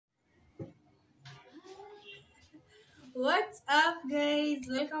What's up, guys?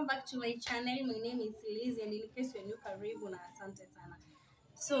 Welcome back to my channel. My name is Liz, and in case you're new, karibu na asante sana.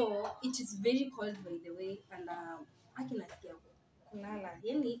 So it is very cold, by the way, and aki nasikia kulala.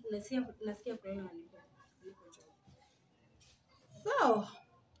 Yani nasikia kulala na niko job. So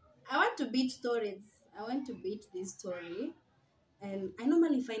I want to beat stories. I want to beat this story, and I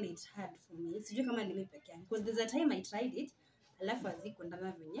normally find it hard for me. Sijui kama ni mimi peke yangu, because there's a time I tried it, alafu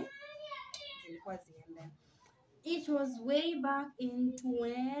hazikuendana venye zilikuwa ziende. It was way back in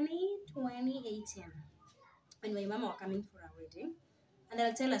 2018 when my mama were coming for a wedding. And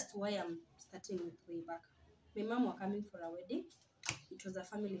I'll tell us to why I'm starting with way back. My mom were coming for a wedding. It was a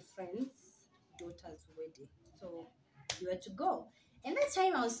family friend's daughter's wedding. So we were to go. And that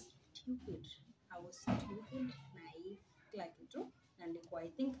time I was stupid. Naive, kila kitu. Na nilikuwa I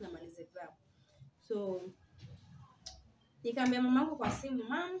think namaliza exam. So nikamwambia mamangu kwa simu,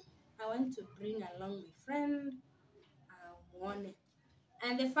 "Mom, I want to bring along my friend.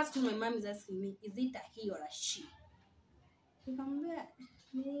 And the first thing my mom is asking me, is it a he or a she?" Nikamwambia,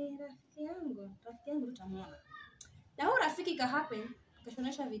 "Ni rafiki yangu tutamwona." Na huyo rafiki ka happen,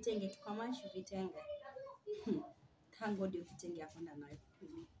 tukashonesha vitenge, tukamashi vitenge. Thank God you vitenge hakwenda nayo.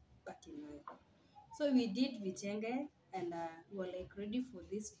 But nayo. So we did vitenge and we were like ready for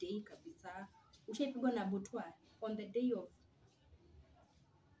this day kabisa. Ushaipigwa na butwa on the day of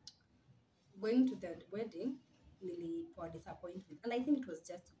going to the wedding. Nilipewa disappointment, and I think it was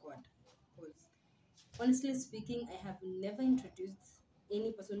just God, because honestly speaking, I have never introduced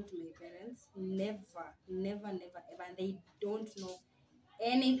any person to my parents, never, ever, and they don't know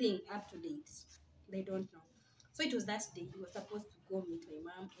anything up to date. They don't know. So it was that day we were supposed to go meet my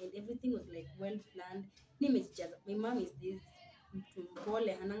mom, and everything was like well planned. My mom is this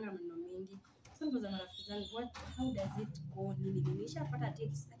mtumbole, hananga maneno mengi. So it was a marafiki zangu, how does it go? Nishapata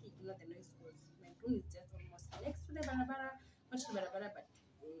tips, ignore the noise, was my room is just almost next to the barabara, not to the barabara, but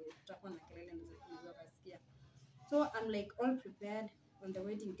tutakuwa na kelele ndio kasikia. So I'm like all prepared. On the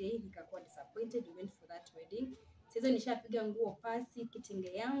wedding day nikakuwa disappointed. We went for that wedding. Sasa nishapiga nguo pasi,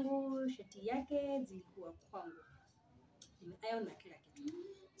 kitenge yangu, shati yake zilikuwa kwangu. Nimeayo na kila kitu.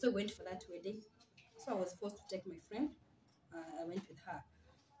 So we went for that wedding. So I was forced to take my friend. I went with her.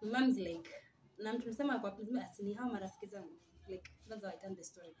 My mom's like, na mtu nisema kwa pizima asini hao marafiki zangu. Like that's how I tell the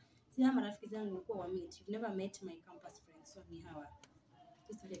story. Sini hao marafiki zangu kwa meet. You've never met my campus friends. So ni hawa.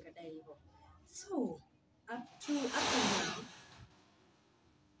 History kadai hivyo. So up to now.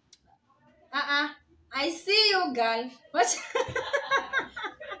 I see you, girl. What?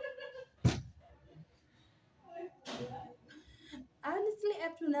 Honestly,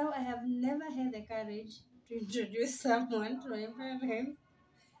 up to now, I have never had the courage to introduce someone to my parents.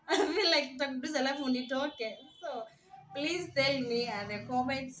 I feel like introduce a life on talking. So please tell me in the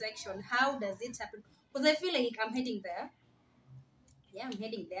comment section, how does it happen? Because I feel like I'm heading there. Yeah, I'm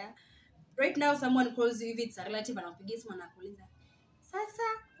heading there. Right now, someone calls you if it's a relative and anapigia simu anakuuliza, "Sasa,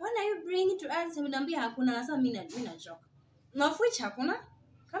 when are you bringing to us?" Unamwambia hakuna. Sasa mimi na joke. Na of which hakuna.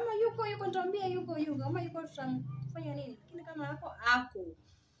 Kama yuko nitambia yuko. Kama yuko tutamfanya nini? Lakini kama ako.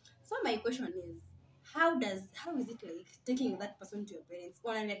 So my question is, how is it like taking that person to your parents?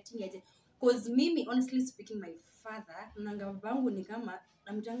 Wanareacting aje? Because mimi, honestly speaking, my father, nanga babangu ni kama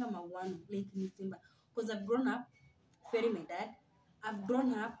namtanga mawano, like ni simba. Because I've grown up fearing my dad. I've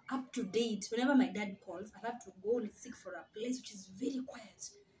grown up to date. Whenever my dad calls, I have to go and seek for a place which is very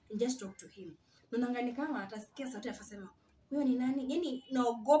quiet and just talk to him. Nanga ni kama atasikia sauti afasema, "Huyo ni nani?" Yani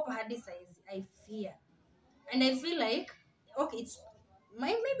naogopa hadi size. I fear. And I feel like, okay,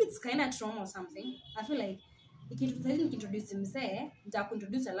 maybe it's kind of trauma or something. I feel like nikiintroduce msee,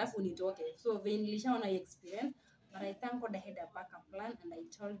 nitakuintroduce alafu unitoke. So when nilishaona experience, but I thank God I had a backup plan, and I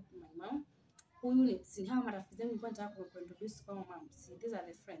told my mom, huyu ni si hawa marafiki zangu nilikuwa nataka kuintroduce kwa mom. See, these are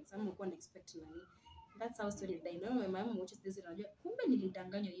the friends. I'm not expecting nani. That's how story I know my mom watches this unajua kumbe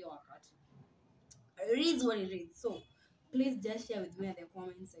nilidanganywa hiyo wakati. It is what it is. So please just share with me in the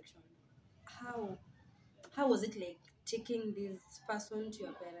comment section. How was it like taking this person to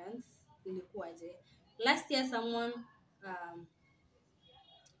your parents? Ilikuwaje? Last year someone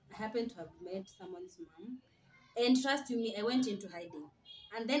I happened to have met someone's mom, and trust me, I went into hiding,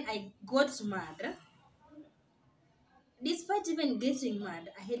 and then I got mad. Despite even getting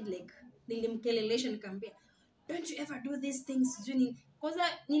mad, I had like nilimkelelesha nikamwambia, "Don't you ever do these things, Juni." Because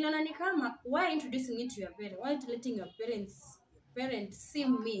niliona ni kama, why introducing me to your parents? Why letting your parents see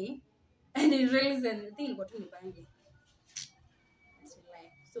me and realize that the thing got me banging.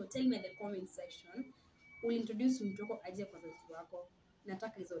 So tell me in the comment section, will introduce mtu wako aje kwa wazazi wako?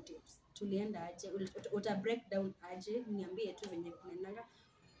 Nataka hizo tips. Tulienda aje? Uta break down aje? Niambie tu venye kunaendanga.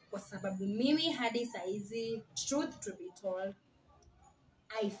 kwa sababu mimi hadi saizi, truth to be told,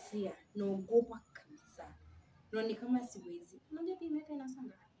 I fear, naogopa kabisa. Naoni kama siwezi. Unajua pia miaka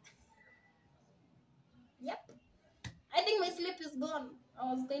inasonga. Yep. I think my sleep is gone.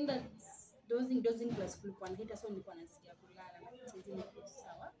 I was kind of dozing plus kulikuwa na hita, so nilikuwa nasikia kulala na siwezi niko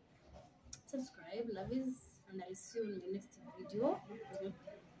sawa. Subscribe, love is, and I'll see you in the next video. It's not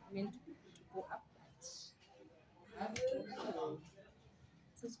meant to go up, but I have to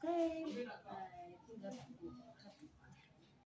subscribe. I think that's good.